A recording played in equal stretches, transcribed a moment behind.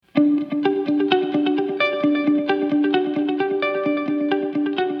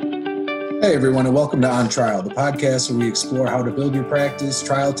Hey everyone, and welcome to On Trial, the podcast where we explore how to build your practice,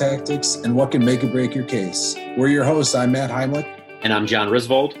 trial tactics, and what can make or break your case. We're your hosts. I'm Matt Heimlich. And I'm John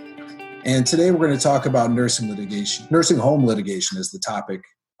Risvold. And today we're going to talk about nursing home litigation is the topic.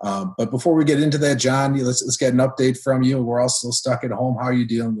 But before we get into that, John, let's get an update from you. We're all still stuck at home. How are you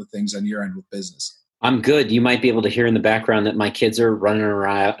dealing with things on your end with business? I'm good. You might be able to hear in the background that my kids are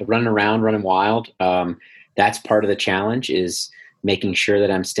running wild. That's part of the challenge, is making sure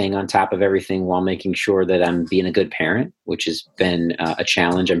that I'm staying on top of everything while making sure that I'm being a good parent, which has been a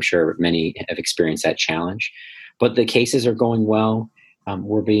challenge. I'm sure many have experienced that challenge, but the cases are going well.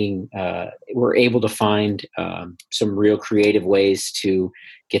 We're able to find some real creative ways to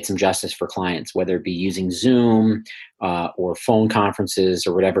get some justice for clients, whether it be using Zoom or phone conferences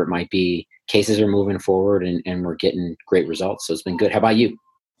or whatever it might be. Cases are moving forward and we're getting great results. So it's been good. How about you?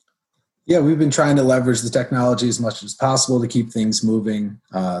 Yeah, we've been trying to leverage the technology as much as possible to keep things moving.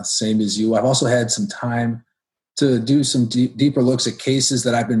 Same as you. I've also had some time to do some deeper looks at cases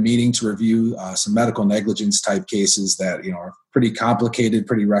that I've been meaning to review, some medical negligence type cases that, are pretty complicated,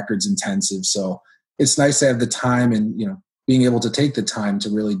 pretty records intensive. So it's nice to have the time and, being able to take the time to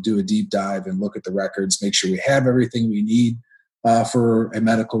really do a deep dive and look at the records, make sure we have everything we need for a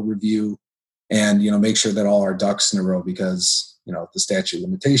medical review, and, make sure that all our ducks in a row, because, the statute of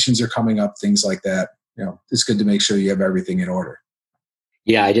limitations are coming up, things like that. It's good to make sure you have everything in order.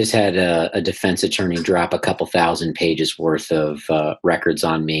 Yeah, I just had a defense attorney drop a couple thousand pages worth of records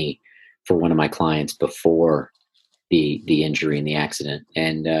on me for one of my clients before the injury and the accident.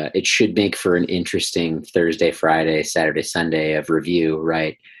 And it should make for an interesting Thursday, Friday, Saturday, Sunday of review,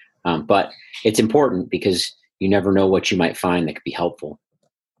 right? But it's important because you never know what you might find that could be helpful.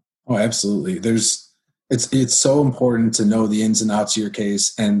 Oh, absolutely. It's so important to know the ins and outs of your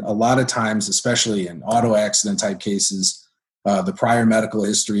case. And a lot of times, especially in auto accident type cases, the prior medical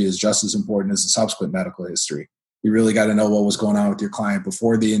history is just as important as the subsequent medical history. You really got to know what was going on with your client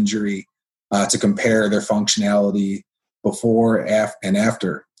before the injury to compare their functionality before and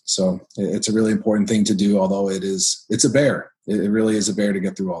after. So it's a really important thing to do, although it's a bear. It really is a bear to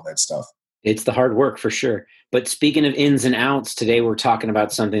get through all that stuff. It's the hard work for sure. But speaking of ins and outs, today we're talking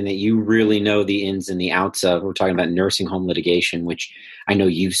about something that you really know the ins and the outs of. We're talking about nursing home litigation, which I know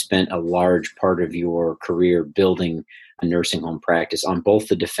you've spent a large part of your career building a nursing home practice on both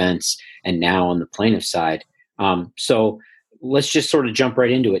the defense and now on the plaintiff side. So let's just sort of jump right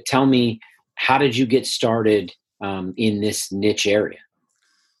into it. Tell me, how did you get started in this niche area?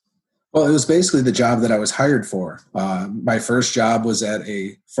 Well, it was basically the job that I was hired for. My first job was at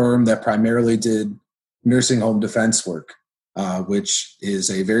a firm that primarily did nursing home defense work, which is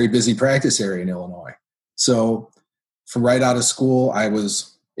a very busy practice area in Illinois. So from right out of school, I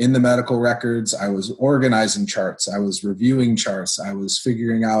was in the medical records. I was organizing charts. I was reviewing charts. I was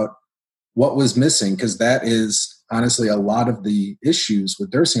figuring out what was missing, because that is honestly a lot of the issues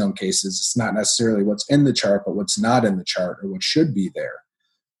with nursing home cases. It's not necessarily what's in the chart, but what's not in the chart or what should be there.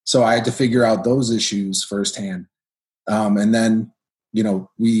 So I had to figure out those issues firsthand. And then,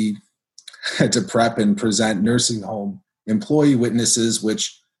 we had to prep and present nursing home employee witnesses,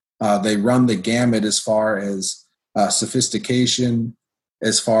 which they run the gamut as far as sophistication,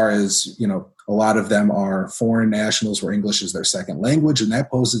 as far as, a lot of them are foreign nationals where English is their second language. And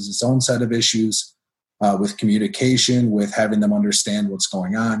that poses its own set of issues with communication, with having them understand what's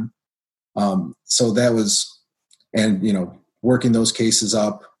going on. So that was, and, working those cases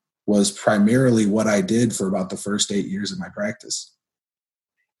up was primarily what I did for about the first 8 years of my practice.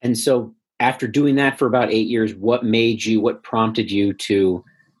 And so after doing that for about 8 years, what prompted you to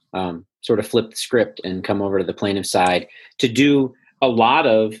sort of flip the script and come over to the plaintiff side to do a lot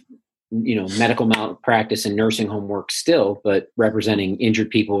of, medical malpractice and nursing home work still, but representing injured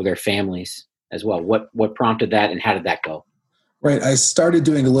people with their families as well? What prompted that, and how did that go? Right. I started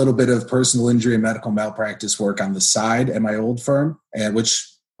doing a little bit of personal injury and medical malpractice work on the side at my old firm, and which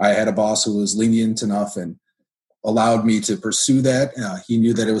I had a boss who was lenient enough and allowed me to pursue that. He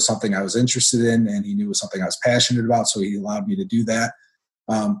knew that it was something I was interested in, and he knew it was something I was passionate about, so he allowed me to do that.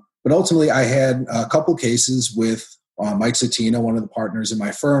 But ultimately, I had a couple cases with Mike Satina, one of the partners in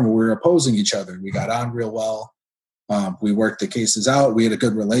my firm, where we were opposing each other. We got on real well. We worked the cases out. We had a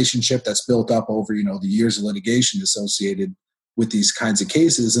good relationship that's built up over, the years of litigation associated with these kinds of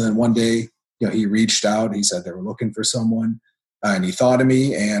cases. And then one day, he reached out. He said they were looking for someone. And he thought of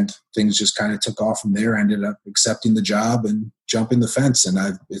me, and things just kind of took off from there. I ended up accepting the job and jumping the fence, and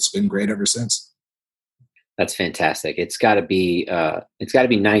it's been great ever since. That's fantastic. It's got to be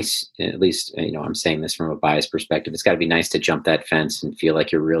nice. At least, I'm saying this from a biased perspective. It's got to be nice to jump that fence and feel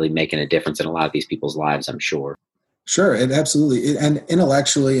like you're really making a difference in a lot of these people's lives, I'm sure. Sure, it absolutely, and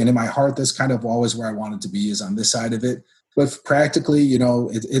intellectually and in my heart, that's kind of always where I wanted to be, is on this side of it. But practically,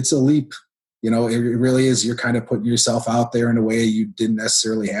 it's a leap. It really is. You're kind of putting yourself out there in a way you didn't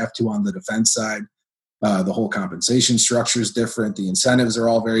necessarily have to on the defense side. The whole compensation structure is different. The incentives are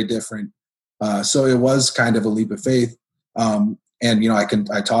all very different. So it was kind of a leap of faith. And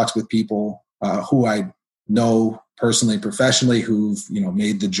I talked with people who I know personally, professionally, who've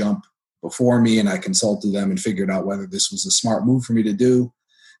made the jump before me, and I consulted them and figured out whether this was a smart move for me to do.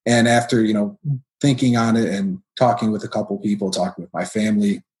 And after thinking on it and talking with a couple people, talking with my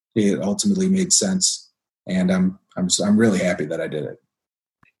family, it ultimately made sense. And I'm really happy that I did it.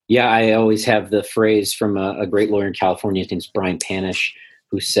 Yeah, I always have the phrase from a great lawyer in California, I think it's Brian Panish,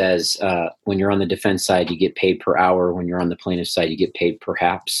 who says, when you're on the defense side, you get paid per hour. When you're on the plaintiff side, you get paid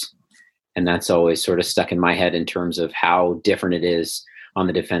perhaps. And that's always sort of stuck in my head in terms of how different it is on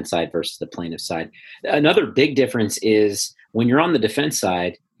the defense side versus the plaintiff side. Another big difference is when you're on the defense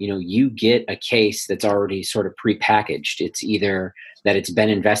side, you get a case that's already sort of prepackaged. It's either that it's been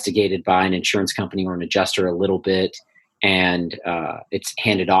investigated by an insurance company or an adjuster a little bit, and it's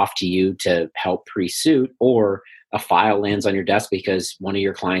handed off to you to help pre-suit, or a file lands on your desk because one of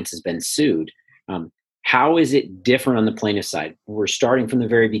your clients has been sued. How is it different on the plaintiff side? We're starting from the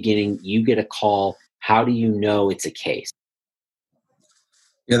very beginning. You get a call. How do you know it's a case?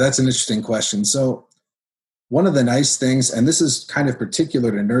 Yeah, that's an interesting question. So one of the nice things, and this is kind of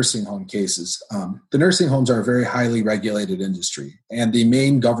particular to nursing home cases, the nursing homes are a very highly regulated industry. And the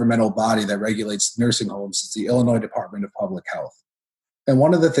main governmental body that regulates nursing homes is the Illinois Department of Public Health. And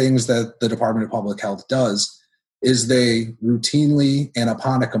one of the things that the Department of Public Health does is they routinely and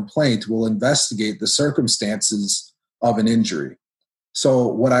upon a complaint will investigate the circumstances of an injury. So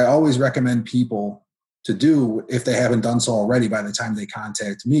what I always recommend people to do, if they haven't done so already by the time they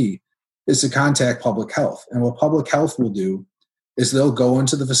contact me, is to contact public health. And what public health will do is they'll go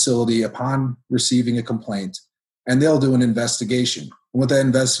into the facility upon receiving a complaint, and they'll do an investigation. And what that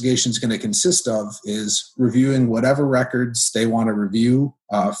investigation is going to consist of is reviewing whatever records they want to review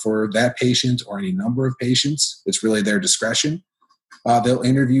for that patient or any number of patients. It's really their discretion. They'll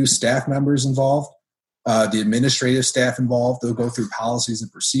interview staff members involved, the administrative staff involved. They'll go through policies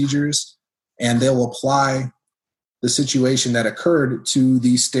and procedures, and they'll apply the situation that occurred to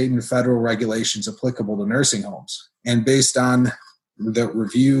the state and federal regulations applicable to nursing homes. And based on the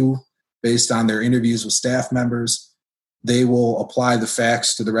review, based on their interviews with staff members, they will apply the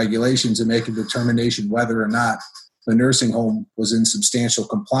facts to the regulations and make a determination whether or not the nursing home was in substantial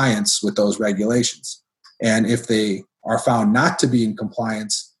compliance with those regulations. And if they are found not to be in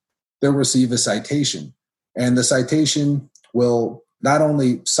compliance, they'll receive a citation. And the citation will not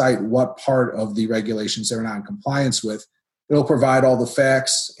only cite what part of the regulations they're not in compliance with, it'll provide all the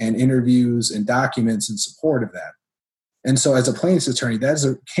facts and interviews and documents in support of that. And so as a plaintiff's attorney,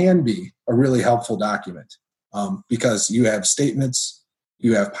 can be a really helpful document because you have statements,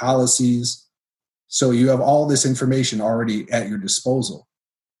 you have policies, so you have all this information already at your disposal.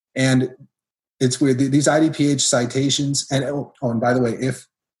 And it's weird, these IDPH citations, and by the way, if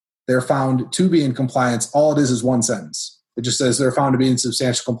they're found to be in compliance, all it is one sentence. It just says they're found to be in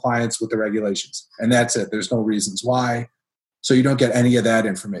substantial compliance with the regulations. And that's it. There's no reasons why. So you don't get any of that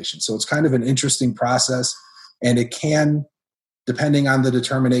information. So it's kind of an interesting process. And it can, depending on the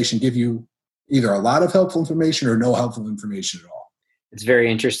determination, give you either a lot of helpful information or no helpful information at all. It's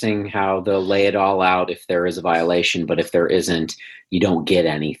very interesting how they'll lay it all out if there is a violation. But if there isn't, you don't get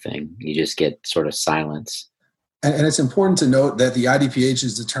anything. You just get sort of silence. And it's important to note that the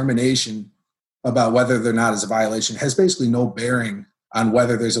IDPH's determination about whether or not is a violation has basically no bearing on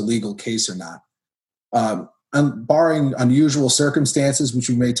whether there's a legal case or not. Barring unusual circumstances, which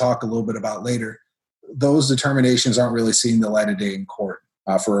we may talk a little bit about later, those determinations aren't really seeing the light of day in court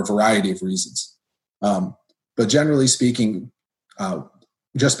for a variety of reasons. But generally speaking,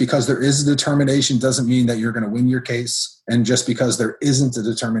 just because there is a determination doesn't mean that you're going to win your case. And just because there isn't a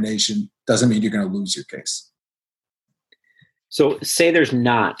determination doesn't mean you're going to lose your case. So say there's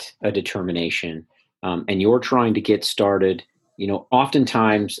not a determination and you're trying to get started.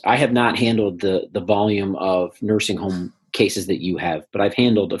 Oftentimes I have not handled the volume of nursing home cases that you have, but I've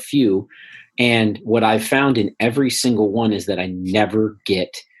handled a few. And what I've found in every single one is that I never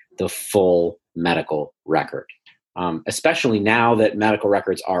get the full medical record, especially now that medical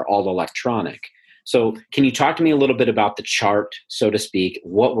records are all electronic. So can you talk to me a little bit about the chart, so to speak,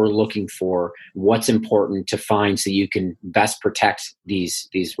 what we're looking for, what's important to find so you can best protect these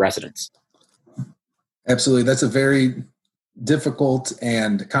residents? Absolutely. That's a very difficult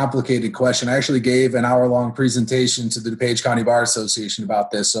and complicated question. I actually gave an hour-long presentation to the DuPage County Bar Association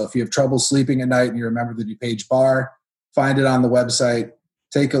about this. So if you have trouble sleeping at night and you're a member of the DuPage Bar, find it on the website,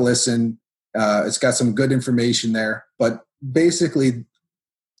 take a listen. It's got some good information there, but basically,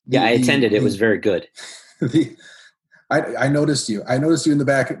 I attended. It was very good. I noticed you. I noticed you in the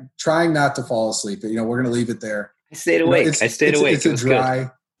back, trying not to fall asleep. We're going to leave it there. I stayed awake. It's a dry.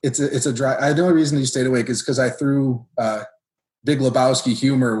 It's a dry. The only reason you stayed awake is because I threw Big Lebowski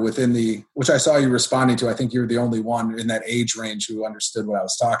humor which I saw you responding to. I think you're the only one in that age range who understood what I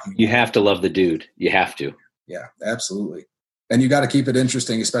was talking about. You have to love the dude. You have to. Yeah, absolutely. And you got to keep it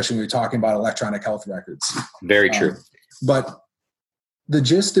interesting, especially when you're talking about electronic health records. Very true. But the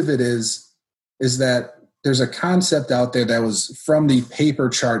gist of it is that there's a concept out there that was from the paper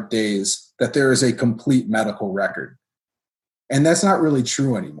chart days that there is a complete medical record. And that's not really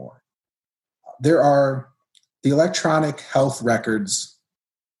true anymore. The electronic health records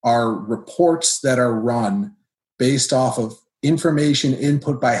are reports that are run based off of information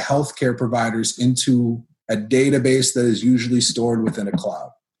input by healthcare providers into a database that is usually stored within a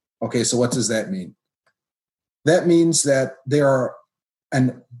cloud. Okay, so what does that mean? That means that there are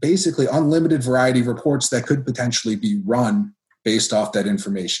an basically unlimited variety of reports that could potentially be run based off that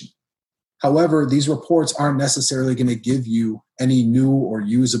information. However, these reports aren't necessarily going to give you any new or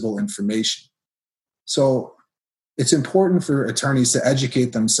usable information. So it's important for attorneys to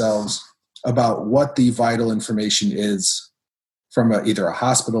educate themselves about what the vital information is from either a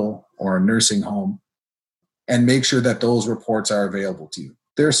hospital or a nursing home, and make sure that those reports are available to you.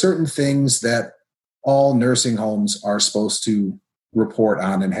 There are certain things that all nursing homes are supposed to report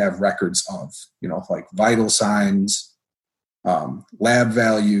on and have records of, like vital signs, lab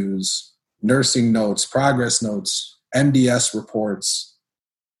values, nursing notes, progress notes, MDS reports,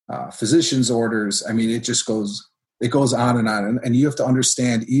 physician's orders. I mean, it goes on and on. And you have to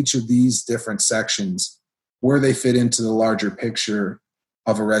understand each of these different sections, where they fit into the larger picture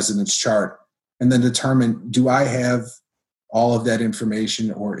of a resident's chart, and then determine, do I have all of that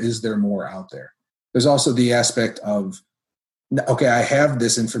information, or is there more out there? There's also the aspect of, okay, I have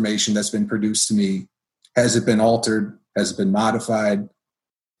this information that's been produced to me. Has it been altered? Has it been modified?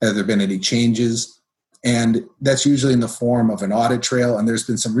 Have there been any changes? And that's usually in the form of an audit trail. And there's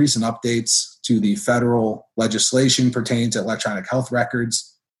been some recent updates to the federal legislation pertaining to electronic health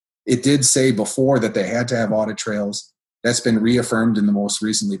records. It did say before that they had to have audit trails. That's been reaffirmed in the most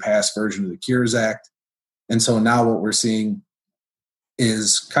recently passed version of the Cures Act. And so now what we're seeing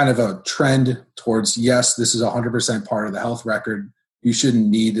is kind of a trend towards, yes, this is 100% part of the health record. You shouldn't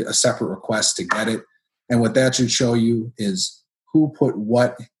need a separate request to get it. And what that should show you is who put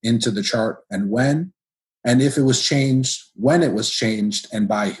what into the chart and when, and if it was changed, when it was changed, and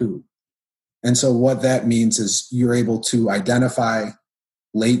by who. And so what that means is you're able to identify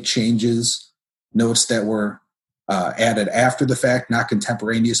late changes, notes that were added after the fact, not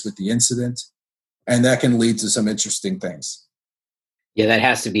contemporaneous with the incident, and that can lead to some interesting things. Yeah, that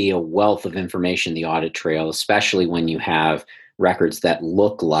has to be a wealth of information, the audit trail, especially when you have records that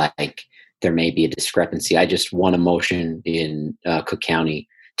look like there may be a discrepancy. I just won a motion in Cook County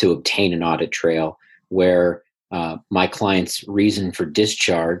to obtain an audit trail where my client's reason for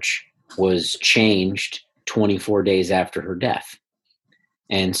discharge was changed 24 days after her death.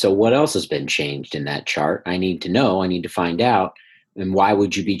 And so what else has been changed in that chart? I need to know, I need to find out. And why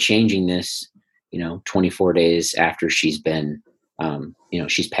would you be changing this, 24 days after she's been,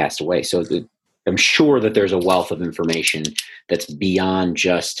 she's passed away? So I'm sure that there's a wealth of information that's beyond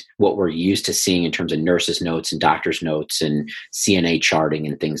just what we're used to seeing in terms of nurses' notes and doctors' notes and CNA charting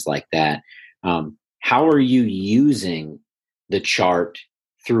and things like that. How are you using the chart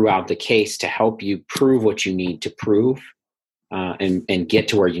throughout the case to help you prove what you need to prove and get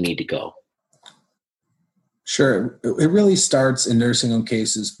to where you need to go? Sure. It really starts in nursing home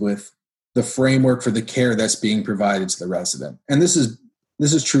cases with the framework for the care that's being provided to the resident. And this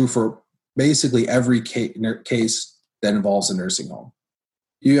is true for basically every case that involves a nursing home.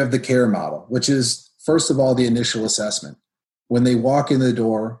 You have the care model, which is, first of all, the initial assessment. When they walk in the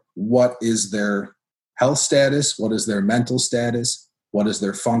door, what is their health status? What is their mental status? What is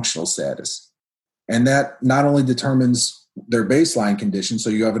their functional status? And that not only determines their baseline condition, so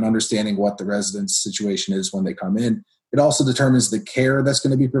you have an understanding what the resident's situation is when they come in, it also determines the care that's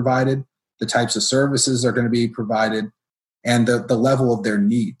going to be provided, the types of services that are going to be provided, and the level of their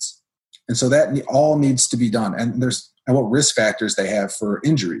needs. And so that all needs to be done. And what risk factors they have for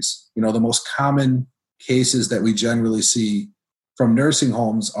injuries. The most common cases that we generally see from nursing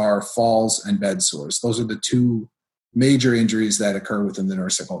homes are falls and bed sores. Those are the two major injuries that occur within the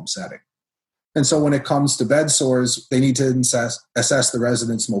nursing home setting. And so when it comes to bed sores, they need to assess the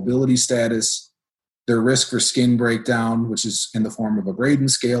resident's mobility status, their risk for skin breakdown, which is in the form of a Braden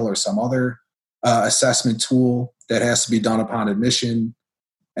scale or some other assessment tool that has to be done upon admission,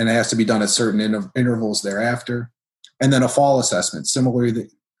 and it has to be done at certain intervals thereafter. And then a fall assessment. Similarly,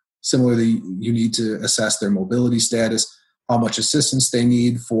 you need to assess their mobility status, how much assistance they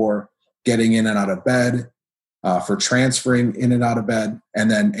need for getting in and out of bed, for transferring in and out of bed, and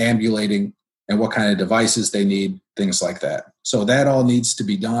then ambulating, and what kind of devices they need, things like that. So that all needs to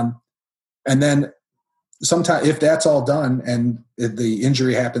be done. And then sometimes, if that's all done and if the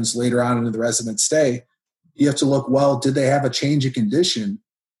injury happens later on in the resident's stay, you have to look, well, did they have a change of condition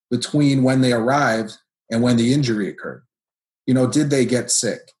between when they arrived and when the injury occurred? Did they get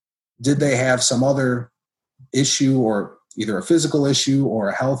sick? Did they have some other issue, or either a physical issue or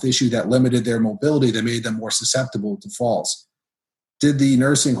a health issue that limited their mobility, that made them more susceptible to falls? Did the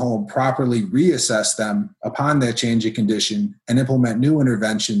nursing home properly reassess them upon that change of condition and implement new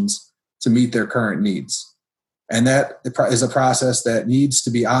interventions to meet their current needs? And that is a process that needs to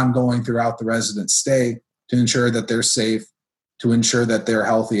be ongoing throughout the resident's stay to ensure that they're safe, to ensure that they're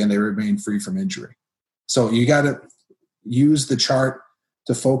healthy and they remain free from injury. So you got to use the chart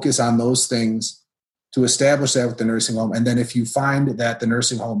to focus on those things, to establish that with the nursing home. And then if you find that the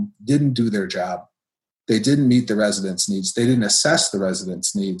nursing home didn't do their job, they didn't meet the resident's needs, they didn't assess the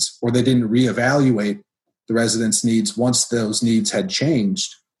resident's needs, or they didn't reevaluate the resident's needs once those needs had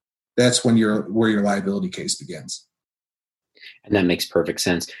changed, that's where your liability case begins. And that makes perfect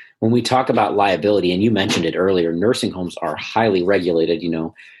sense. When we talk about liability, and you mentioned it earlier, nursing homes are highly regulated.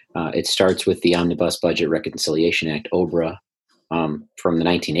 It starts with the Omnibus Budget Reconciliation Act, OBRA, from the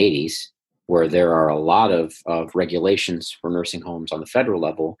 1980s, where there are a lot of regulations for nursing homes on the federal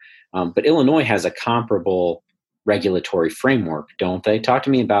level. But Illinois has a comparable regulatory framework, don't they? Talk to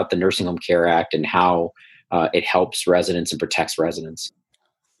me about the Nursing Home Care Act and how it helps residents and protects residents.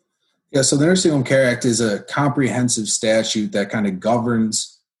 Yeah, so the Nursing Home Care Act is a comprehensive statute that kind of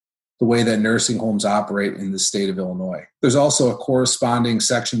governs the way that nursing homes operate in the state of Illinois. There's also a corresponding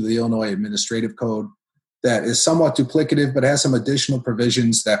section of the Illinois Administrative Code that is somewhat duplicative, but has some additional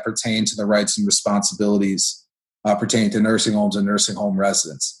provisions that pertain to the rights and responsibilities pertaining to nursing homes and nursing home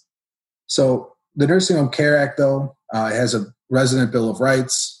residents. So the Nursing Home Care Act, though, has a resident Bill of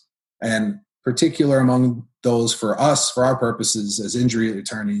Rights, and particular among those for us, for our purposes as injury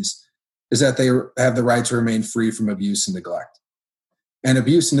attorneys, is that they have the right to remain free from abuse and neglect. And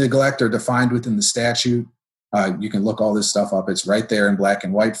abuse and neglect are defined within the statute. You can look all this stuff up. It's right there in black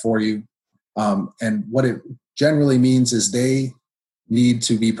and white for you. And what it generally means is they need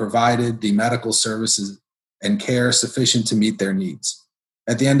to be provided the medical services and care sufficient to meet their needs.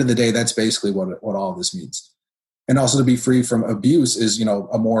 At the end of the day, that's basically what all of this means. And also to be free from abuse is,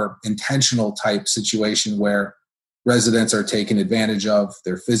 a more intentional type situation where residents are taken advantage of,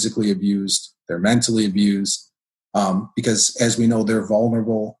 they're physically abused, they're mentally abused, because as we know, they're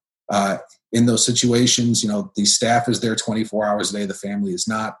vulnerable in those situations. The staff is there 24 hours a day, the family is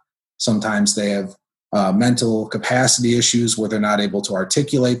not. Sometimes they have mental capacity issues where they're not able to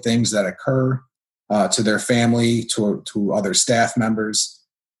articulate things that occur to their family, to other staff members.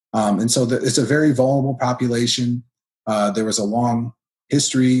 And so it's a very vulnerable population. There was a long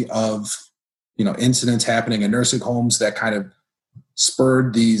history of incidents happening in nursing homes that kind of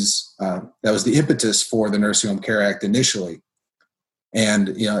spurred these. That was the impetus for the Nursing Home Care Act initially, and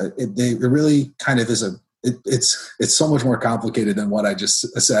it really kind of is it's so much more complicated than what I just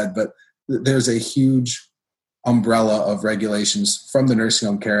said. But there's a huge umbrella of regulations from the Nursing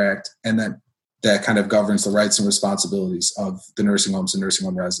Home Care Act, and that kind of governs the rights and responsibilities of the nursing homes and nursing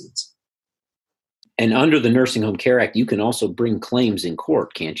home residents. And under the Nursing Home Care Act, you can also bring claims in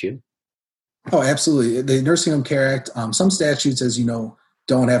court, can't you? Oh, absolutely. The Nursing Home Care Act, some statutes, as you know,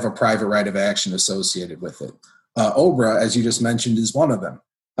 don't have a private right of action associated with it. OBRA, as you just mentioned, is one of them.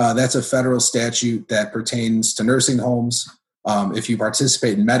 That's a federal statute that pertains to nursing homes. If you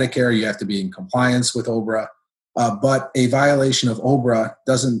participate in Medicare, you have to be in compliance with OBRA. But a violation of OBRA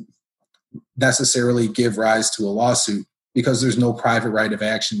doesn't necessarily give rise to a lawsuit because there's no private right of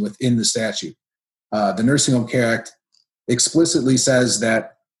action within the statute. The Nursing Home Care Act explicitly says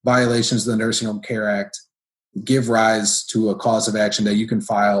that violations of the Nursing Home Care Act give rise to a cause of action that you can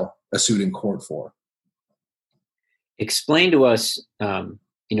file a suit in court for. Explain to us,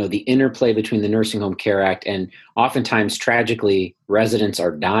 the interplay between the Nursing Home Care Act and oftentimes, tragically, residents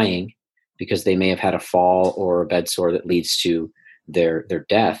are dying because they may have had a fall or a bed sore that leads to their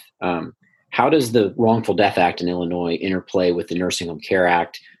death. How does the Wrongful Death Act in Illinois interplay with the Nursing Home Care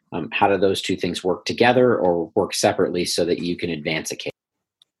Act? How do those two things work together or work separately so that you can advance a case?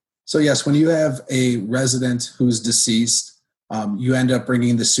 So yes, when you have a resident who's deceased, you end up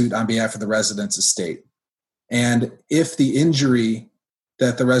bringing the suit on behalf of the resident's estate. And if the injury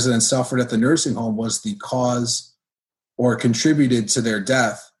that the resident suffered at the nursing home was the cause or contributed to their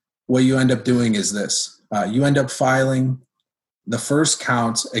death, what you end up doing is this. You end up filing the first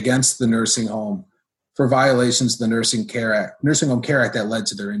count against the nursing home for violations of the Nursing Home Care Act that led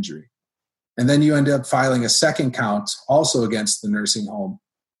to their injury. And then you end up filing a second count also against the nursing home,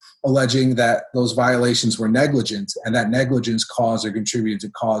 alleging that those violations were negligent and that negligence caused or contributed to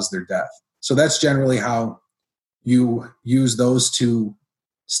cause their death. So that's generally how you use those two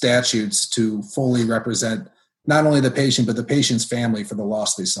statutes to fully represent not only the patient, but the patient's family for the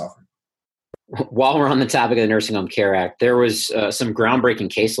loss they suffered. While we're on the topic of the Nursing Home Care Act, there was some groundbreaking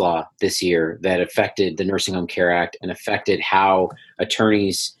case law this year that affected the Nursing Home Care Act and affected how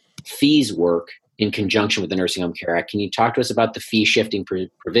attorneys' fees work in conjunction with the Nursing Home Care Act. Can you talk to us about the fee shifting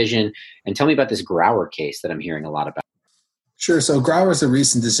provision and tell me about this Grauer case that I'm hearing a lot about? Sure. So Grauer is a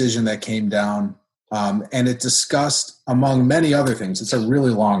recent decision that came down, and it discussed, among many other things, it's a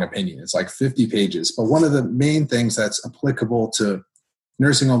really long opinion. It's like 50 pages. But one of the main things that's applicable to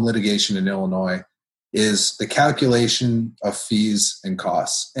nursing home litigation in Illinois is the calculation of fees and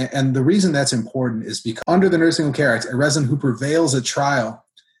costs. And the reason that's important is because under the Nursing Home Care Act, a resident who prevails at trial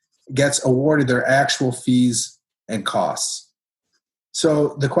gets awarded their actual fees and costs.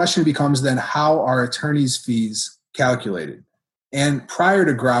 So the question becomes then, how are attorneys' fees calculated? And prior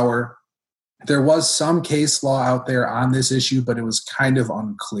to Grauer, there was some case law out there on this issue, but it was kind of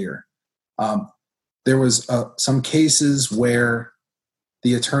unclear. There was some cases where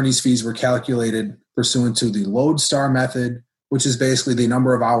the attorney's fees were calculated pursuant to the lodestar method, which is basically the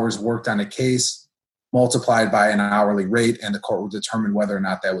number of hours worked on a case multiplied by an hourly rate, and the court would determine whether or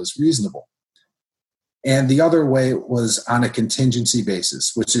not that was reasonable. And the other way was on a contingency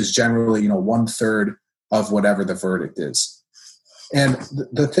basis, which is generally, 1/3 of whatever the verdict is. And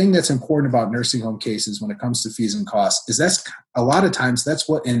the thing that's important about nursing home cases when it comes to fees and costs is that's a lot of times that's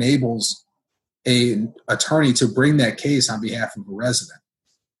what enables an attorney to bring that case on behalf of a resident.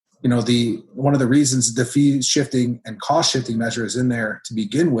 One of the reasons the fee shifting and cost shifting measure is in there to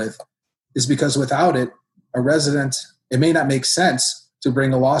begin with is because without it, it may not make sense to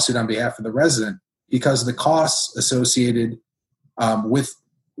bring a lawsuit on behalf of the resident because the costs associated with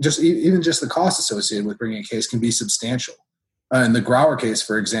even just the costs associated with bringing a case can be substantial. In the Grauer case,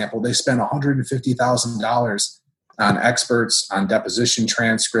 for example, they spent $150,000 on experts, on deposition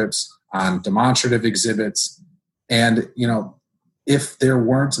transcripts, on demonstrative exhibits. And, if there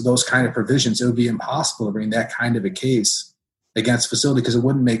weren't those kind of provisions, it would be impossible to bring that kind of a case against a facility because it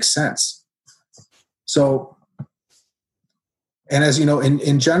wouldn't make sense. So, and as you know,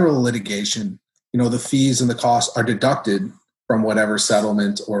 in general litigation, the fees and the costs are deducted from whatever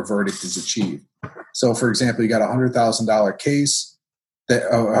settlement or verdict is achieved. So, for example, you got a $100,000 case, a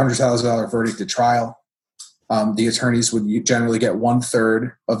 $100,000 verdict at trial. The attorneys would generally get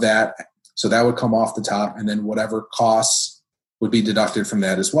 1/3 of that. So that would come off the top, and then whatever costs would be deducted from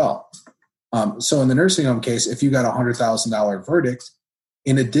that as well. So in the nursing home case, if you got a $100,000 verdict,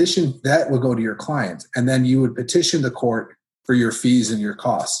 in addition, that would go to your client, and then you would petition the court for your fees and your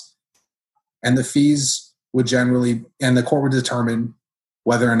costs. And the fees would and the court would determine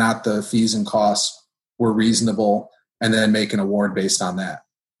whether or not the fees and costs were reasonable and then make an award based on that.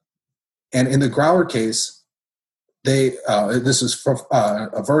 And in the Grauer case, this was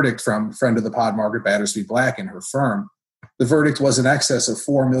a verdict from friend of the pod, Margaret Battersby Black, and her firm. The verdict was in excess of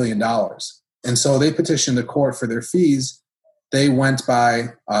 $4 million. And so they petitioned the court for their fees. They went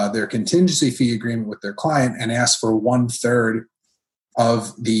by their contingency fee agreement with their client and asked for 1/3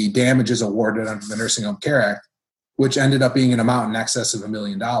 of the damages awarded under the Nursing Home Care Act, which ended up being an amount in excess of $1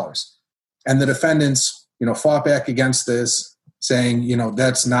 million. And the defendants, fought back against this, saying,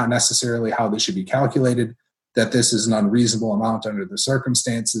 that's not necessarily how this should be calculated, that this is an unreasonable amount under the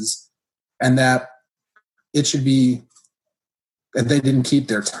circumstances, and that it should be that they didn't keep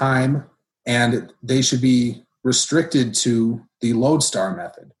their time and they should be restricted to the lodestar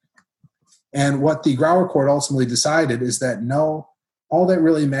method. And what the Grauer court ultimately decided is that no, all that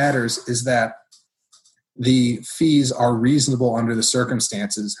really matters is that the fees are reasonable under the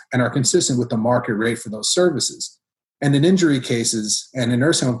circumstances and are consistent with the market rate for those services. And in injury cases and in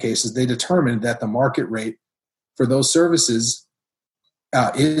nursing home cases, they determined that the market rate for those services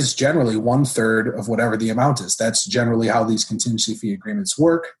is generally 1/3 of whatever the amount is. That's generally how these contingency fee agreements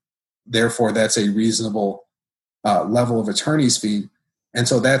work. Therefore, that's a reasonable level of attorney's fee. And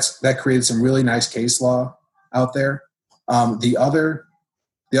so that created some really nice case law out there. The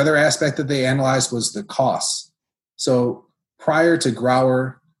other aspect that they analyzed was the costs. So prior to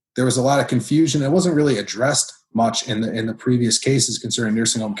Grauer, there was a lot of confusion. It wasn't really addressed much in the previous cases concerning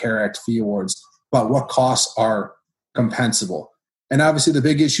Nursing Home Care Act fee awards about what costs are compensable. And obviously the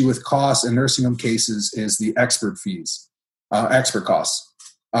big issue with costs in nursing home cases is the expert fees, expert costs,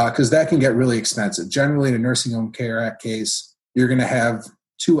 because that can get really expensive. Generally in a Nursing Home Care Act case, you're going to have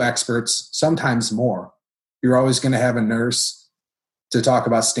 2 experts, sometimes more. You're always going to have a nurse to talk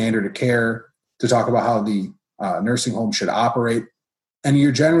about standard of care, to talk about how the nursing home should operate. And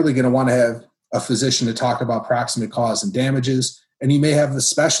you're generally going to want to have a physician to talk about proximate cause and damages. And you may have the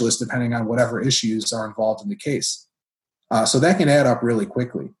specialist depending on whatever issues are involved in the case. So that can add up really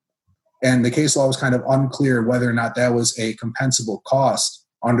quickly. And the case law was kind of unclear whether or not that was a compensable cost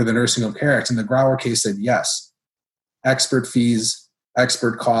under the Nursing Home Care Act. And the Grauer case said yes. Expert fees,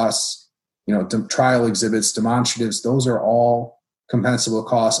 expert costs, trial exhibits, demonstratives, those are all compensable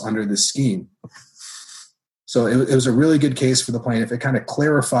costs under this scheme. So it was a really good case for the plaintiff. It kind of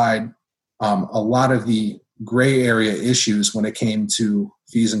clarified a lot of the gray area issues when it came to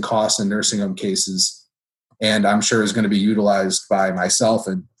fees and costs in nursing home cases. And I'm sure is going to be utilized by myself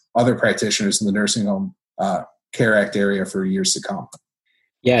and other practitioners in the Nursing Home Care Act area for years to come.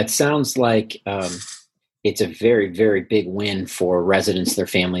 Yeah, it sounds like it's a very, very big win for residents, their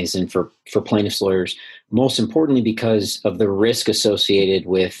families, and for plaintiffs' lawyers, most importantly because of the risk associated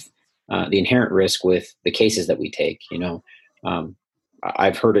with the inherent risk with the cases that we take.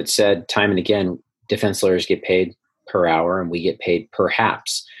 I've heard it said time and again, defense lawyers get paid per hour and we get paid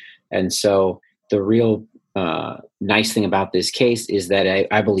perhaps. And so the real nice thing about this case is that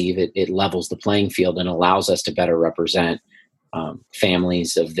I believe it levels the playing field and allows us to better represent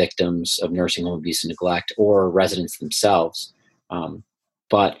families of victims of nursing home abuse and neglect or residents themselves.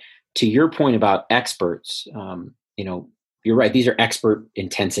 But to your point about experts, you're right. These are expert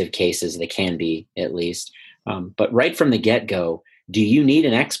intensive cases. They can be at least. But right from the get-go, do you need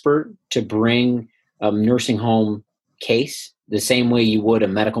an expert to bring a nursing home case the same way you would a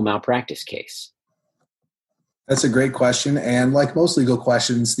medical malpractice case? That's a great question. And like most legal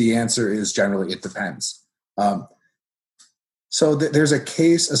questions, the answer is generally it depends. So there's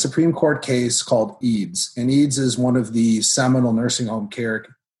a Supreme Court case called Eads. And Eads is one of the seminal Nursing Home Care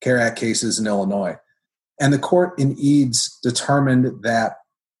Act cases in Illinois. And the court in Eads determined that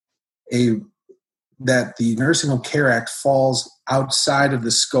the Nursing Home Care Act falls outside of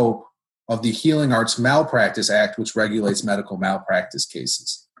the scope of the Healing Arts Malpractice Act, which regulates medical malpractice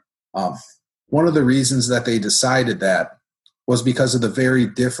cases. One of the reasons that they decided that was because of the very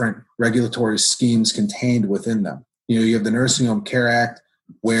different regulatory schemes contained within them. You have the Nursing Home Care Act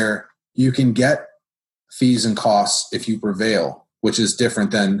where you can get fees and costs if you prevail, which is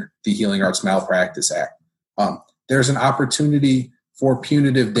different than the Healing Arts Malpractice Act. There's an opportunity for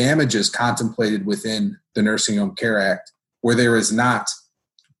punitive damages contemplated within the Nursing Home Care Act where there is not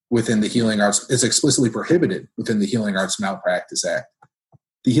within the Healing Arts, is explicitly prohibited within the Healing Arts Malpractice Act.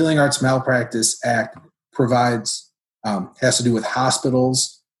 The Healing Arts Malpractice Act has to do with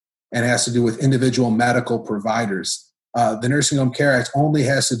hospitals and has to do with individual medical providers. The Nursing Home Care Act only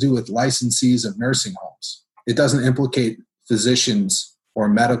has to do with licensees of nursing homes. It doesn't implicate physicians or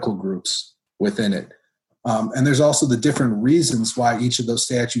medical groups within it. And there's also the different reasons why each of those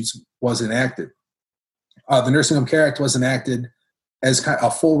statutes was enacted. The Nursing Home Care Act was enacted as kind of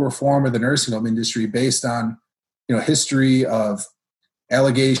a full reform of the nursing home industry based on, history of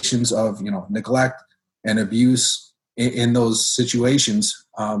allegations of, neglect and abuse in those situations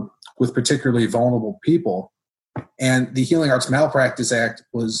with particularly vulnerable people. And the Healing Arts Malpractice Act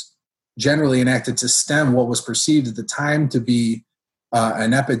was generally enacted to stem what was perceived at the time to be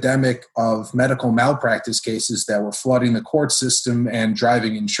an epidemic of medical malpractice cases that were flooding the court system and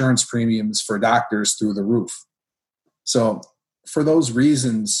driving insurance premiums for doctors through the roof. So for those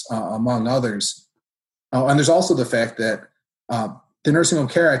reasons, among others, and there's also the fact that the Nursing Home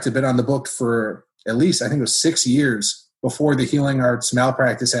Care Act had been on the book for at least, I think it was 6 years before the Healing Arts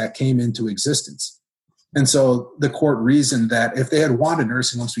Malpractice Act came into existence. And so the court reasoned that if they had wanted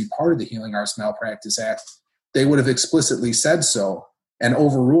nursing homes to be part of the Healing Arts Malpractice Act, they would have explicitly said so and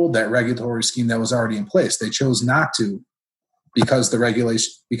overruled that regulatory scheme that was already in place. They chose not to because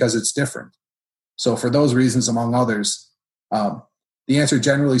it's different. So for those reasons, among others, the answer,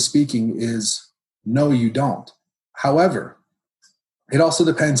 generally speaking, is no, you don't. However, it also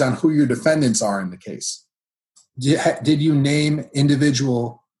depends on who your defendants are in the case. Did you name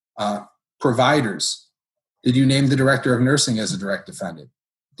individual providers? Did you name the director of nursing as a direct defendant?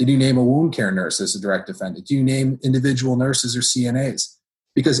 Did you name a wound care nurse as a direct defendant? Do you name individual nurses or CNAs?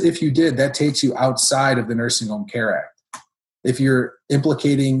 Because if you did, that takes you outside of the Nursing Home Care Act. If you're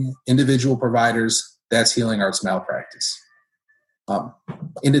implicating individual providers, that's Healing Arts Malpractice.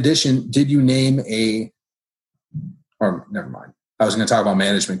 In addition, did you name never mind. I was going to talk about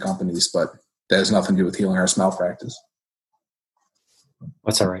management companies, but that has nothing to do with Healing Arts Malpractice.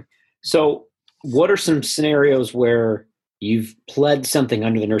 That's all right. So what are some scenarios where you've pled something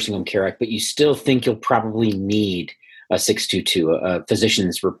under the Nursing Home Care Act, but you still think you'll probably need a 622, a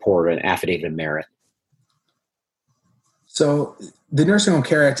physician's report, an affidavit of merit? So the Nursing Home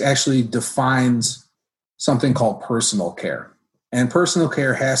Care Act actually defines something called personal care. And personal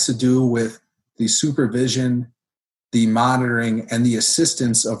care has to do with the supervision, the monitoring, and the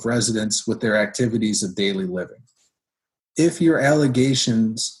assistance of residents with their activities of daily living. If your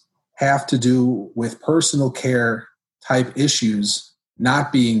allegations have to do with personal care type issues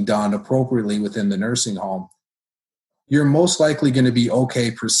not being done appropriately within the nursing home, you're most likely going to be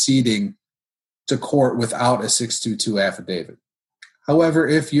okay proceeding to court without a 622 affidavit. However,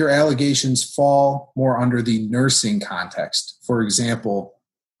 if your allegations fall more under the nursing context, for example,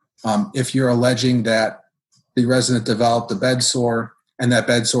 if you're alleging that the resident developed a bed sore and that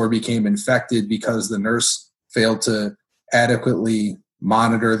bed sore became infected because the nurse failed to adequately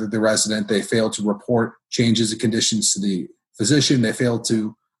monitor the resident, they failed to report changes in conditions to the physician, they failed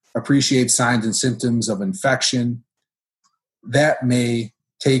to appreciate signs and symptoms of infection, that may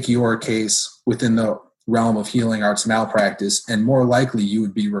take your case within the realm of healing arts malpractice, and more likely you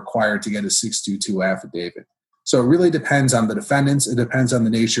would be required to get a 622 affidavit. So it really depends on the defendants. It depends on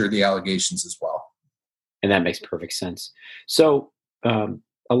the nature of the allegations as well. And that makes perfect sense. So a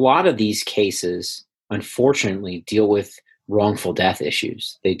lot of these cases, unfortunately, deal with wrongful death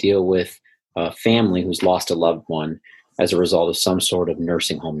issues. They deal with a family who's lost a loved one as a result of some sort of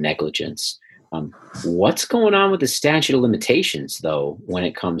nursing home negligence. What's going on with the statute of limitations, though, when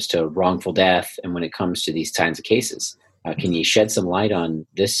it comes to wrongful death and when it comes to these kinds of cases? Can you shed some light on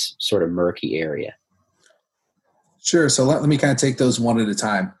this sort of murky area? Sure. So let me kind of take those one at a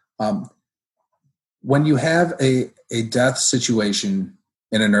time. When you have a death situation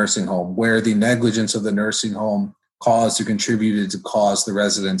in a nursing home where the negligence of the nursing home caused or contributed to cause the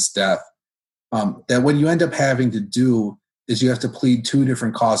resident's death, that what you end up having to do is you have to plead two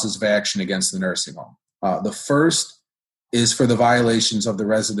different causes of action against the nursing home. The first is for the violations of the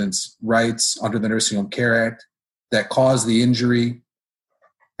resident's rights under the Nursing Home Care Act that caused the injury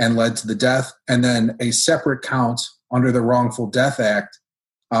and led to the death, and then a separate count under the Wrongful Death Act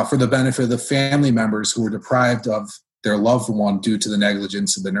for the benefit of the family members who were deprived of their loved one due to the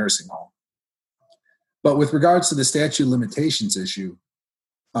negligence of the nursing home. But with regards to the statute of limitations issue,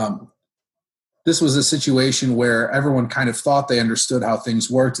 this was a situation where everyone kind of thought they understood how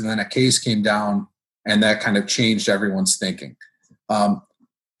things worked, and then a case came down, and that kind of changed everyone's thinking.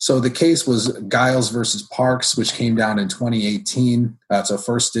 So the case was Giles versus Parks, which came down in 2018. It's a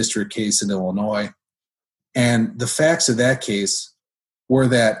first district case in Illinois. And the facts of that case were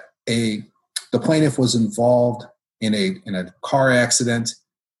that the plaintiff was involved in a car accident.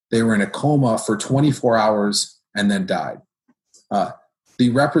 They were in a coma for 24 hours and then died. The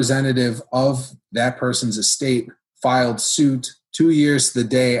representative of that person's estate filed suit 2 years to the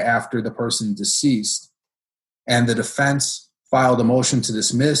day after the person deceased, and the defense filed a motion to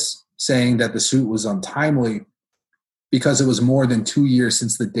dismiss, saying that the suit was untimely because it was more than 2 years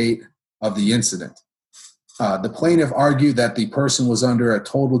since the date of the incident. The plaintiff argued that the person was under a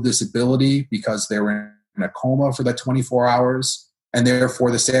total disability because they were in a coma for that 24 hours, and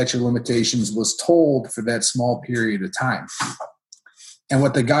therefore the statute of limitations was told for that small period of time. And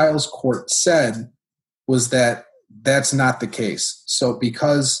what the Giles court said was that that's not the case. So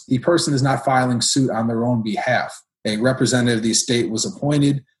because the person is not filing suit on their own behalf, a representative of the estate was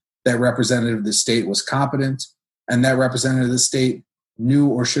appointed, that representative of the estate was competent, and that representative of the estate knew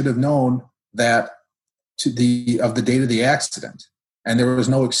or should have known that of the date of the accident. And there was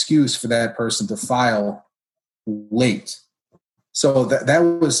no excuse for that person to file late. So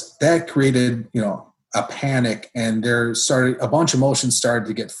that created, a panic, and a bunch of motions started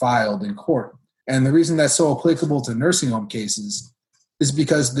to get filed in court. And the reason that's so applicable to nursing home cases is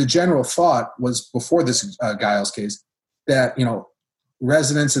because the general thought was, before this Giles case, that,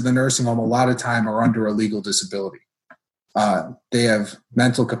 residents of the nursing home a lot of time are under a legal disability. They have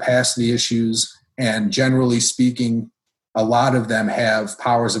mental capacity issues, and generally speaking, a lot of them have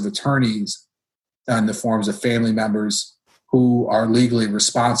powers of attorneys in the forms of family members who are legally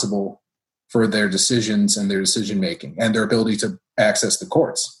responsible for their decisions and their decision-making and their ability to access the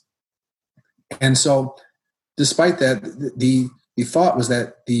courts. And so despite that, the thought was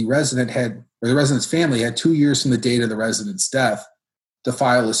that the resident's family had 2 years from the date of the resident's death to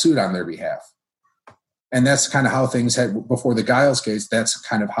file a suit on their behalf. And that's kind of how things had, before the Giles case, that's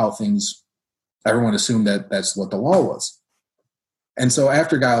kind of how everyone assumed that that's what the law was. And so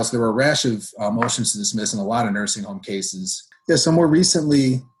after Giles, there were a rash of motions to dismiss in a lot of nursing home cases. Yeah, so more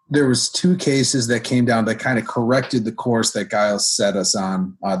recently, there was two cases that came down that kind of corrected the course that Giles set us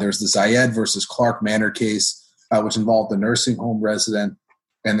on. There's the Zayed versus Clark Manor case, which involved a nursing home resident,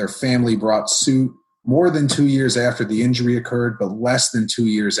 and their family brought suit more than 2 years after the injury occurred, but less than 2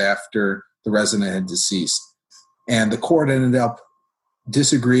 years after the resident had deceased. And the court ended up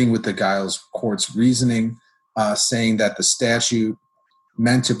disagreeing with the Giles court's reasoning, saying that the statute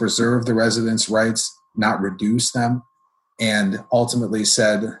meant to preserve the residents' rights, not reduce them, and ultimately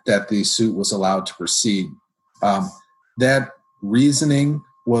said that the suit was allowed to proceed. That reasoning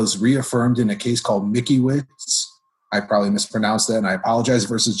was reaffirmed in a case called Mickeyewicz. I probably mispronounced that, and I apologize,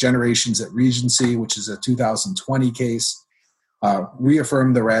 versus Generations at Regency, which is a 2020 case.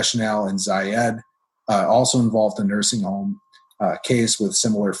 Reaffirmed the rationale in Zayed, also involved a nursing home case with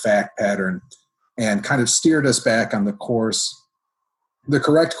similar fact pattern, and kind of steered us back on the course, the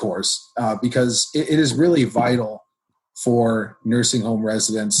correct course, because it is really vital for nursing home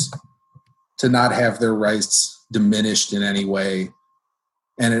residents to not have their rights diminished in any way.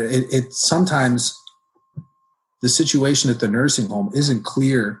 And it sometimes the situation at the nursing home isn't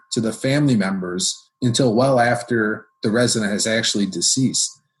clear to the family members until well after the resident has actually deceased.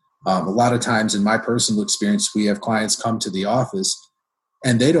 A lot of times in my personal experience, we have clients come to the office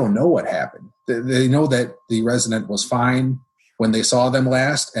and they don't know what happened. They know that the resident was fine when they saw them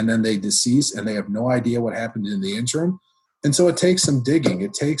last, and then they deceased, and they have no idea what happened in the interim. And so it takes some digging.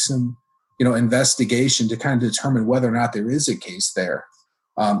 It takes some, investigation to kind of determine whether or not there is a case there.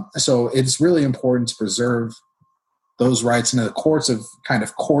 So it's really important to preserve those rights. And the courts have kind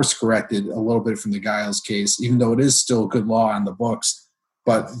of course corrected a little bit from the Giles case, even though it is still good law on the books.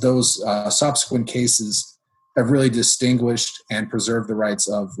 But those subsequent cases have really distinguished and preserved the rights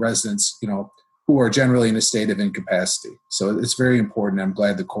of residents, who are generally in a state of incapacity. So it's very important. I'm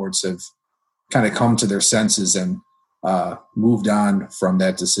glad the courts have kind of come to their senses and moved on from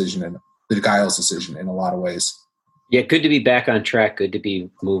that decision, and the Giles decision, in a lot of ways. Yeah, good to be back on track. Good to be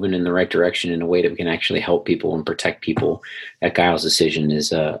moving in the right direction in a way that we can actually help people and protect people. That Giles decision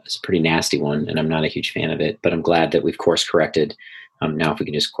is a pretty nasty one, and I'm not a huge fan of it. But I'm glad that we've course corrected. Now, if we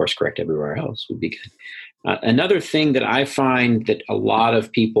can just course correct everywhere else, would be good. Another thing that I find that a lot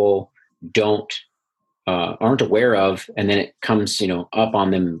of people aren't aware of, and then it comes, up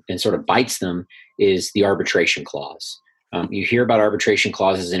on them and sort of bites them, is the arbitration clause. You hear about arbitration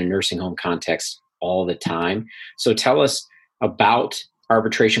clauses in a nursing home context all the time. So tell us about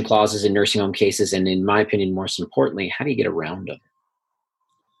arbitration clauses in nursing home cases, and in my opinion, most importantly, how do you get around them?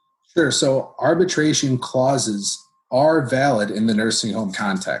 Sure. So arbitration clauses are valid in the nursing home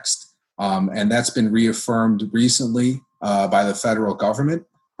context. And that's been reaffirmed recently by the federal government.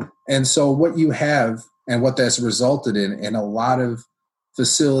 And so what you have, and what that's resulted in a lot of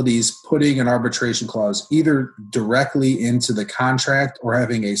facilities putting an arbitration clause either directly into the contract or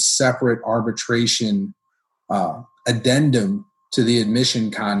having a separate arbitration addendum to the admission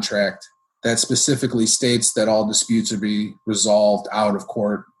contract that specifically states that all disputes are be resolved out of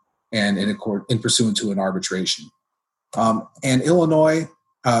court and in pursuant to an arbitration. And Illinois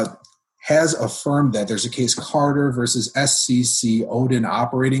has affirmed that. There's a case, Carter versus SCC Odin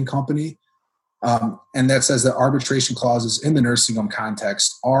Operating Company, and that says that arbitration clauses in the nursing home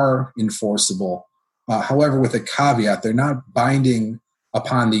context are enforceable. However, with a caveat, they're not binding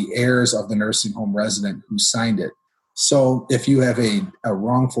upon the heirs of the nursing home resident who signed it. So if you have a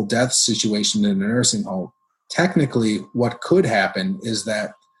wrongful death situation in a nursing home, technically what could happen is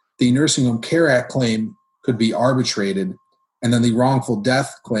that the Nursing Home Care Act claim could be arbitrated, and then the wrongful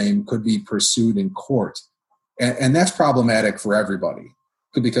death claim could be pursued in court. And that's problematic for everybody,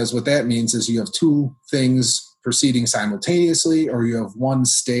 because what that means is you have two things proceeding simultaneously, or you have one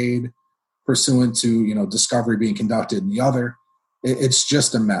stayed pursuant to discovery being conducted in the other. It's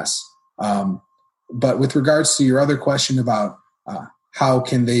just a mess. But with regards to your other question about how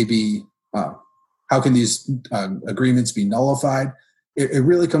can these agreements be nullified, it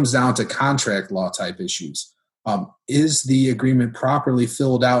really comes down to contract law type issues. Is the agreement properly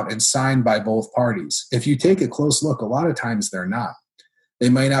filled out and signed by both parties? If you take a close look, a lot of times they're not. They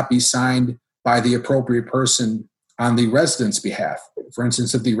might not be signed by the appropriate person on the resident's behalf. For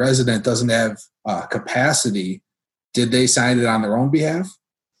instance, if the resident doesn't have capacity, did they sign it on their own behalf?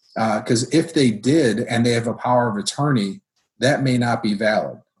 Because if they did and they have a power of attorney, that may not be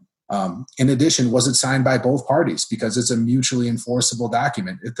valid. In addition, was it signed by both parties? Because it's a mutually enforceable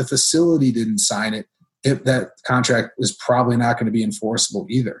document. If the facility didn't sign it, that contract is probably not going to be enforceable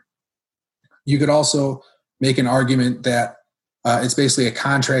either. You could also make an argument that it's basically a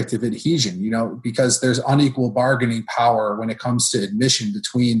contract of adhesion, because there's unequal bargaining power when it comes to admission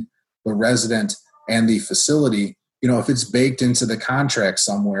between the resident and the facility. if it's baked into the contract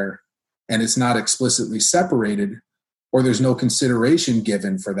somewhere and it's not explicitly separated, or there's no consideration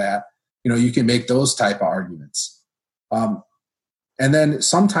given for that, you can make those type of arguments. And then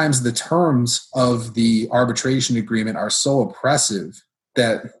sometimes the terms of the arbitration agreement are so oppressive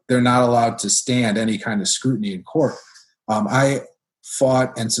that they're not allowed to stand any kind of scrutiny in court. I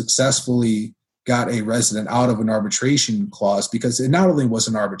fought and successfully got a resident out of an arbitration clause because it not only was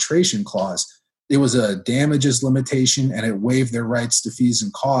an arbitration clause, it was a damages limitation, and it waived their rights to fees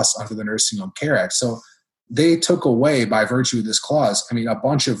and costs under the Nursing Home Care Act. So they took away, by virtue of this clause, a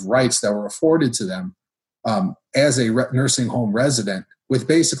bunch of rights that were afforded to them as a nursing home resident with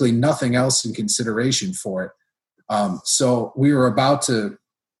basically nothing else in consideration for it. So we were about to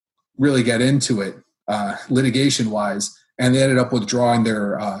really get into it litigation-wise, and they ended up withdrawing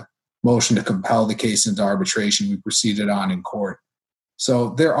their motion to compel the case into arbitration. We proceeded on in court. So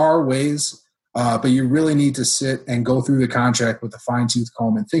there are ways, but you really need to sit and go through the contract with a fine-tooth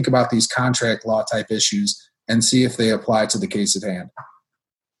comb and think about these contract law type issues and see if they apply to the case at hand.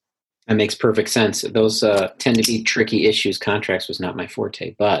 That makes perfect sense. Those tend to be tricky issues. Contracts was not my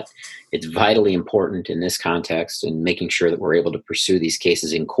forte, but it's vitally important in this context and making sure that we're able to pursue these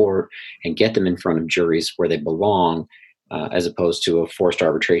cases in court and get them in front of juries where they belong, as opposed to a forced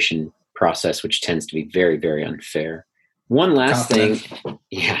arbitration process, which tends to be very, very unfair. One last thing.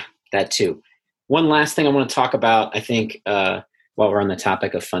 Yeah, that too. One last thing I want to talk about, I think, while we're on the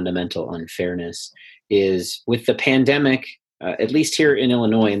topic of fundamental unfairness, is with the pandemic, at least here in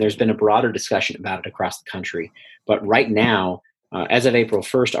Illinois, and there's been a broader discussion about it across the country. But right now, as of April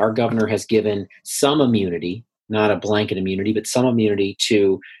 1st, our governor has given some immunity, not a blanket immunity, but some immunity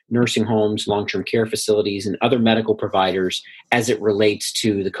to nursing homes, long-term care facilities, and other medical providers as it relates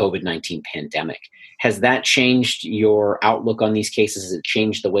to the COVID-19 pandemic. Has that changed your outlook on these cases? Has it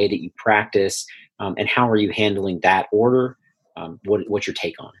changed the way that you practice? And how are you handling that order? What's your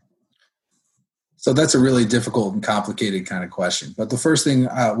take on it? So that's a really difficult and complicated kind of question. But the first thing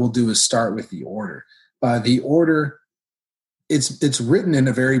we'll do is start with the order. The order, it's written in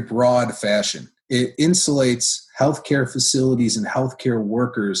a very broad fashion. It insulates healthcare facilities and healthcare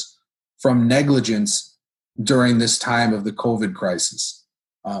workers from negligence during this time of the COVID crisis.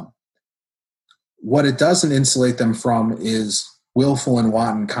 What it doesn't insulate them from is willful and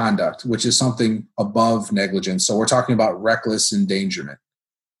wanton conduct, which is something above negligence. So we're talking about reckless endangerment.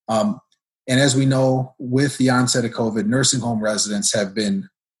 And as we know, with the onset of COVID, nursing home residents have been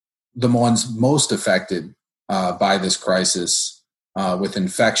the ones most affected by this crisis, with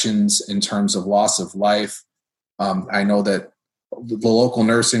infections in terms of loss of life. I know that the local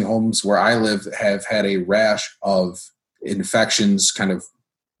nursing homes where I live have had a rash of infections kind of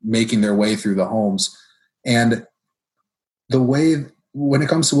making their way through the homes. And the way, when it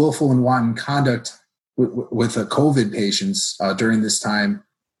comes to willful and wanton conduct with the COVID patients during this time,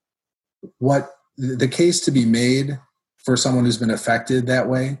 what the case to be made for someone who's been affected that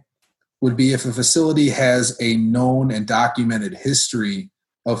way would be if a facility has a known and documented history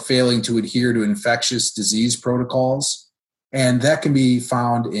of failing to adhere to infectious disease protocols. And that can be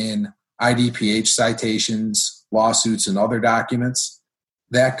found in IDPH citations, lawsuits, and other documents.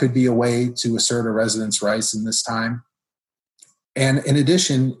 That could be a way to assert a resident's rights in this time. And in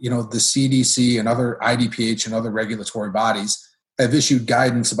addition, the CDC and other IDPH and other regulatory bodies have issued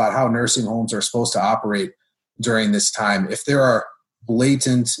guidance about how nursing homes are supposed to operate during this time. If there are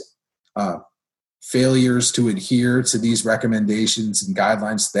blatant failures to adhere to these recommendations and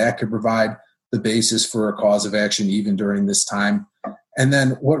guidelines, that could provide the basis for a cause of action even during this time. And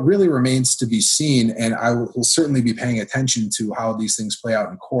then what really remains to be seen, and I will certainly be paying attention to how these things play out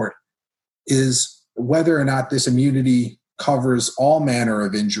in court, is whether or not this immunity covers all manner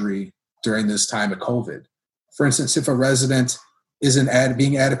of injury during this time of COVID. For instance, if a resident isn't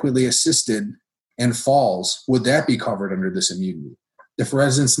being adequately assisted and falls, would that be covered under this immunity? If a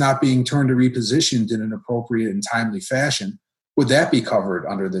resident's not being turned or repositioned in an appropriate and timely fashion, would that be covered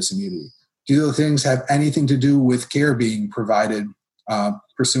under this immunity? Do those things have anything to do with care being provided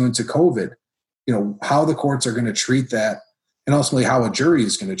pursuant to COVID? How the courts are going to treat that, and ultimately how a jury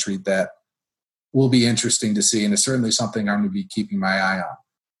is going to treat that, will be interesting to see, and it's certainly something I'm going to be keeping my eye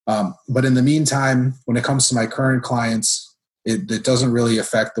on. But in the meantime, when it comes to my current clients, it doesn't really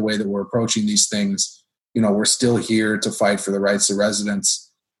affect the way that we're approaching these things. We're still here to fight for the rights of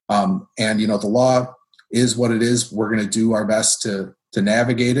residents. And the law is what it is. We're going to do our best to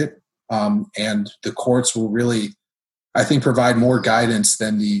navigate it. And the courts will really, I think, provide more guidance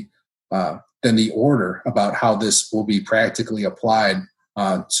than the order about how this will be practically applied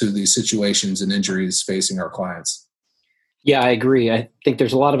to these situations and injuries facing our clients. Yeah, I agree. I think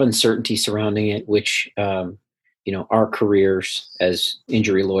there's a lot of uncertainty surrounding it, which our careers as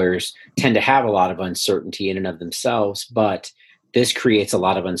injury lawyers tend to have a lot of uncertainty in and of themselves, but this creates a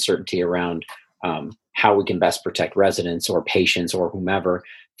lot of uncertainty around how we can best protect residents or patients or whomever.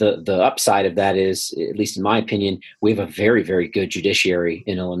 The upside of that is, at least in my opinion, we have a very, very good judiciary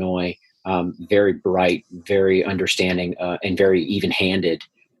in Illinois, very bright, very understanding, and very even-handed.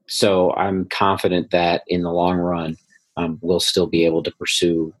 So I'm confident that in the long run, we'll still be able to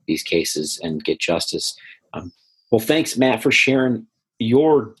pursue these cases and get justice. Well, thanks, Matt, for sharing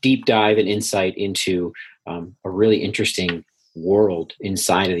your deep dive and insight into a really interesting world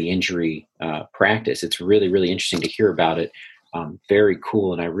inside of the injury practice. It's really, really interesting to hear about it. Very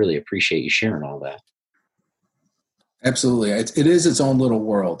cool, and I really appreciate you sharing all that. Absolutely. It is its own little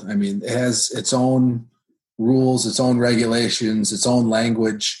world. I mean, it has its own rules, its own regulations, its own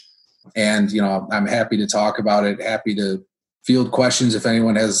language. And, I'm happy to talk about it, happy to field questions if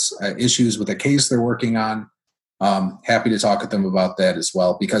anyone has issues with a case they're working on. Happy to talk with them about that as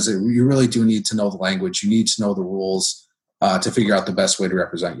well, because you really do need to know the language. You need to know the rules to figure out the best way to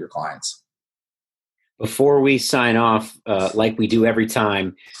represent your clients. Before we sign off, like we do every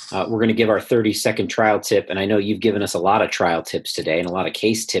time, we're going to give our 30-second trial tip. And I know you've given us a lot of trial tips today and a lot of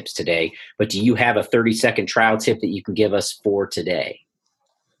case tips today, but do you have a 30-second trial tip that you can give us for today?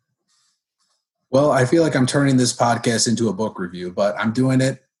 Well, I feel like I'm turning this podcast into a book review, but I'm doing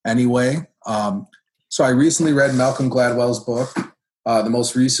it anyway. So I recently read Malcolm Gladwell's book, the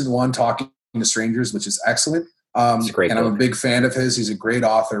most recent one, Talking to Strangers, which is excellent. It's a great book. I'm a big fan of his. He's a great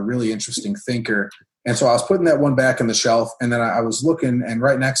author, really interesting thinker. And so I was putting that one back on the shelf, and then I was looking, and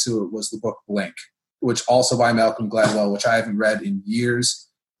right next to it was the book Blink, which also by Malcolm Gladwell, which I haven't read in years.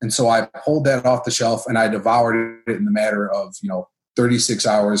 And so I pulled that off the shelf, and I devoured it in the matter of 36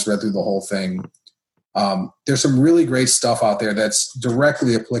 hours, read through the whole thing. There's some really great stuff out there that's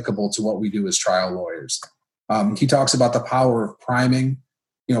directly applicable to what we do as trial lawyers. He talks about the power of priming,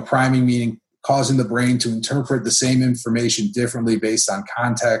 priming meaning causing the brain to interpret the same information differently based on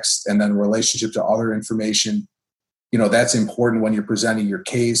context and then relationship to other information. That's important when you're presenting your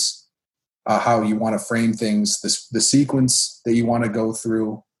case, how you want to frame things, the sequence that you want to go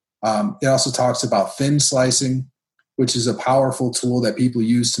through. It also talks about thin slicing, which is a powerful tool that people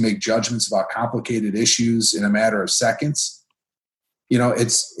use to make judgments about complicated issues in a matter of seconds.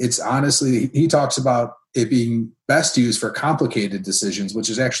 It's honestly, he talks about it being best used for complicated decisions, which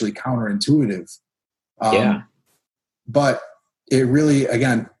is actually counterintuitive. But it really,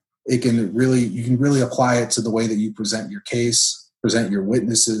 again, you can really apply it to the way that you present your case, present your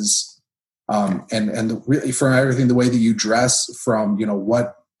witnesses, and really from everything, the way that you dress, from,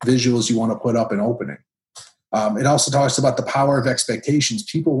 what visuals you want to put up in opening. It also talks about the power of expectations.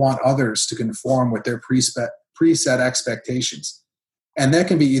 People want others to conform with their preset expectations. And that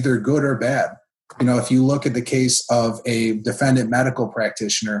can be either good or bad. If you look at the case of a defendant medical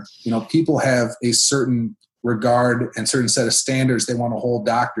practitioner, people have a certain regard and certain set of standards they want to hold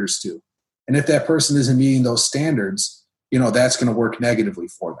doctors to. And if that person isn't meeting those standards, that's going to work negatively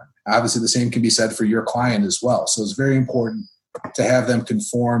for them. Obviously, the same can be said for your client as well. So it's very important to have them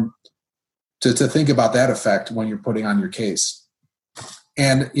conform, to think about that effect when you're putting on your case.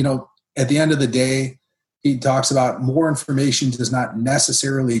 And, at the end of the day, he talks about more information does not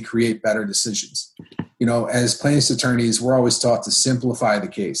necessarily create better decisions. As plaintiff's attorneys, we're always taught to simplify the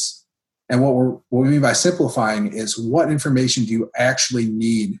case. And what we mean by simplifying is, what information do you actually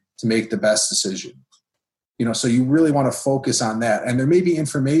need to make the best decision? So you really want to focus on that. And there may be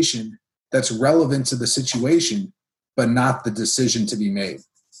information that's relevant to the situation, but not the decision to be made.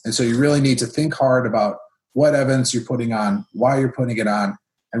 And so you really need to think hard about what evidence you're putting on, why you're putting it on,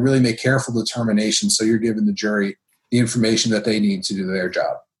 and really make careful determinations so you're giving the jury the information that they need to do their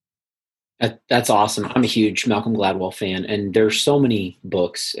job. That's awesome. I'm a huge Malcolm Gladwell fan, and there's so many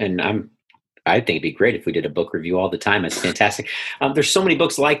books, and I think it'd be great if we did a book review all the time. It's fantastic. There's so many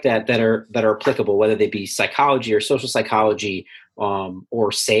books like that are applicable, whether they be psychology or social psychology,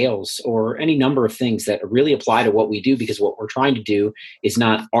 or sales, or any number of things that really apply to what we do, because what we're trying to do is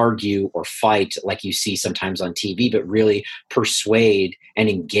not argue or fight like you see sometimes on TV, but really persuade and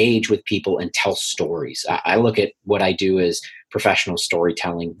engage with people and tell stories. I look at what I do as professional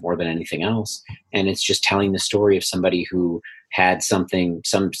storytelling more than anything else. And it's just telling the story of somebody who had some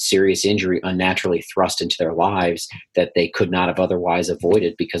serious injury unnaturally thrust into their lives that they could not have otherwise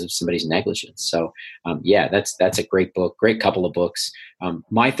avoided because of somebody's negligence. So that's a great book, great couple of books.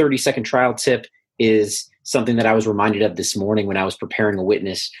 My 30-second trial tip is something that I was reminded of this morning when I was preparing a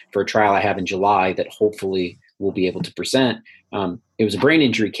witness for a trial I have in July that hopefully will be able to present. It was a brain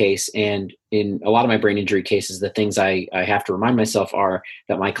injury case. And in a lot of my brain injury cases, the things I have to remind myself are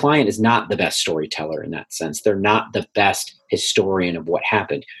that my client is not the best storyteller in that sense. They're not the best historian of what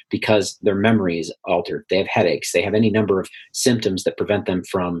happened because their memory is altered. They have headaches. They have any number of symptoms that prevent them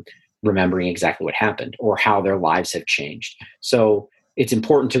from remembering exactly what happened or how their lives have changed. So it's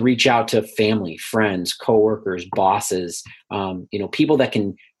important to reach out to family, friends, coworkers, bosses, people that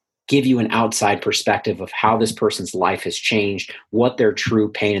can give you an outside perspective of how this person's life has changed, what their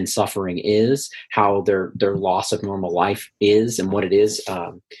true pain and suffering is, how their loss of normal life is, and what it is,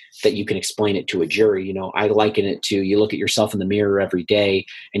 that you can explain it to a jury. I liken it to, you look at yourself in the mirror every day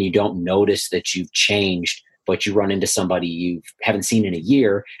and you don't notice that you've changed, but you run into somebody you haven't seen in a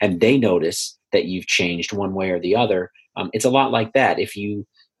year and they notice that you've changed one way or the other. It's a lot like that. If you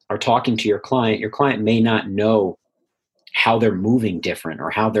are talking to your client may not know how they're moving different or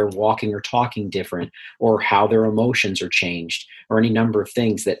how they're walking or talking different or how their emotions are changed or any number of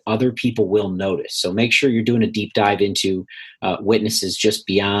things that other people will notice. So make sure you're doing a deep dive into witnesses just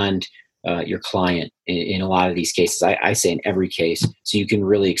beyond your client in a lot of these cases. I say in every case, so you can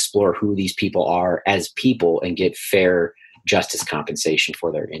really explore who these people are as people and get fair justice compensation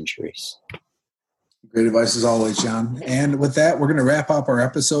for their injuries. Great advice as always, John. And with that, we're going to wrap up our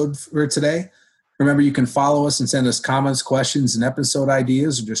episode for today. Remember, you can follow us and send us comments, questions, and episode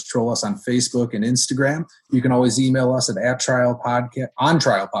ideas, or just troll us on Facebook and Instagram. You can always email us at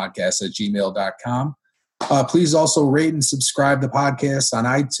ontrialpodcast@gmail.com. Please also rate and subscribe the podcast on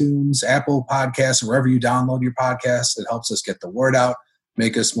iTunes, Apple Podcasts, wherever you download your podcasts. It helps us get the word out,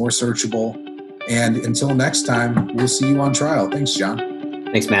 make us more searchable. And until next time, we'll see you on trial. Thanks, John.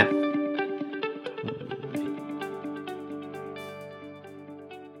 Thanks, Matt.